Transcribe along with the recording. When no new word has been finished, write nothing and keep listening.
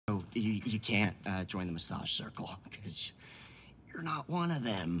you can't join the massage circle because you're not one of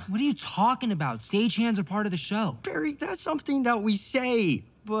them. What are you talking about? Stagehands are part of the show. Barry, that's something that we say,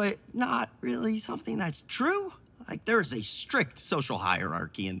 but not really something that's true. Like, there's a strict social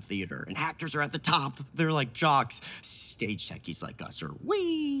hierarchy in theater, and actors are at the top. They're like jocks. Stage techies like us are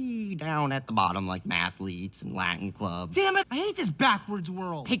way down at the bottom, like mathletes and Latin clubs. Damn it, I hate this backwards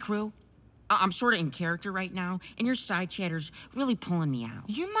world. Hey, crew. I'm sort of in character right now, and your side chatter's really pulling me out.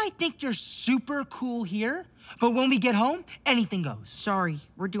 You might think you're super cool here, but when we get home, anything goes. Sorry,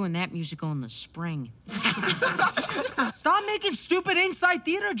 we're doing that musical in the spring. Stop making stupid inside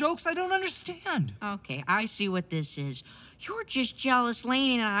theater jokes I don't understand. Okay, I see what this is. You're just jealous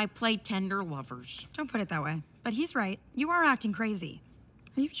Lainey and I play tender lovers. Don't put it that way. But he's right. You are acting crazy.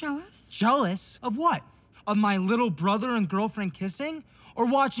 Are you jealous? Jealous? Of what? Of my little brother and girlfriend kissing? Or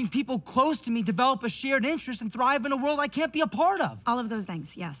watching people close to me develop a shared interest and thrive in a world I can't be a part of? All of those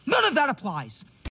things, yes. None of that applies.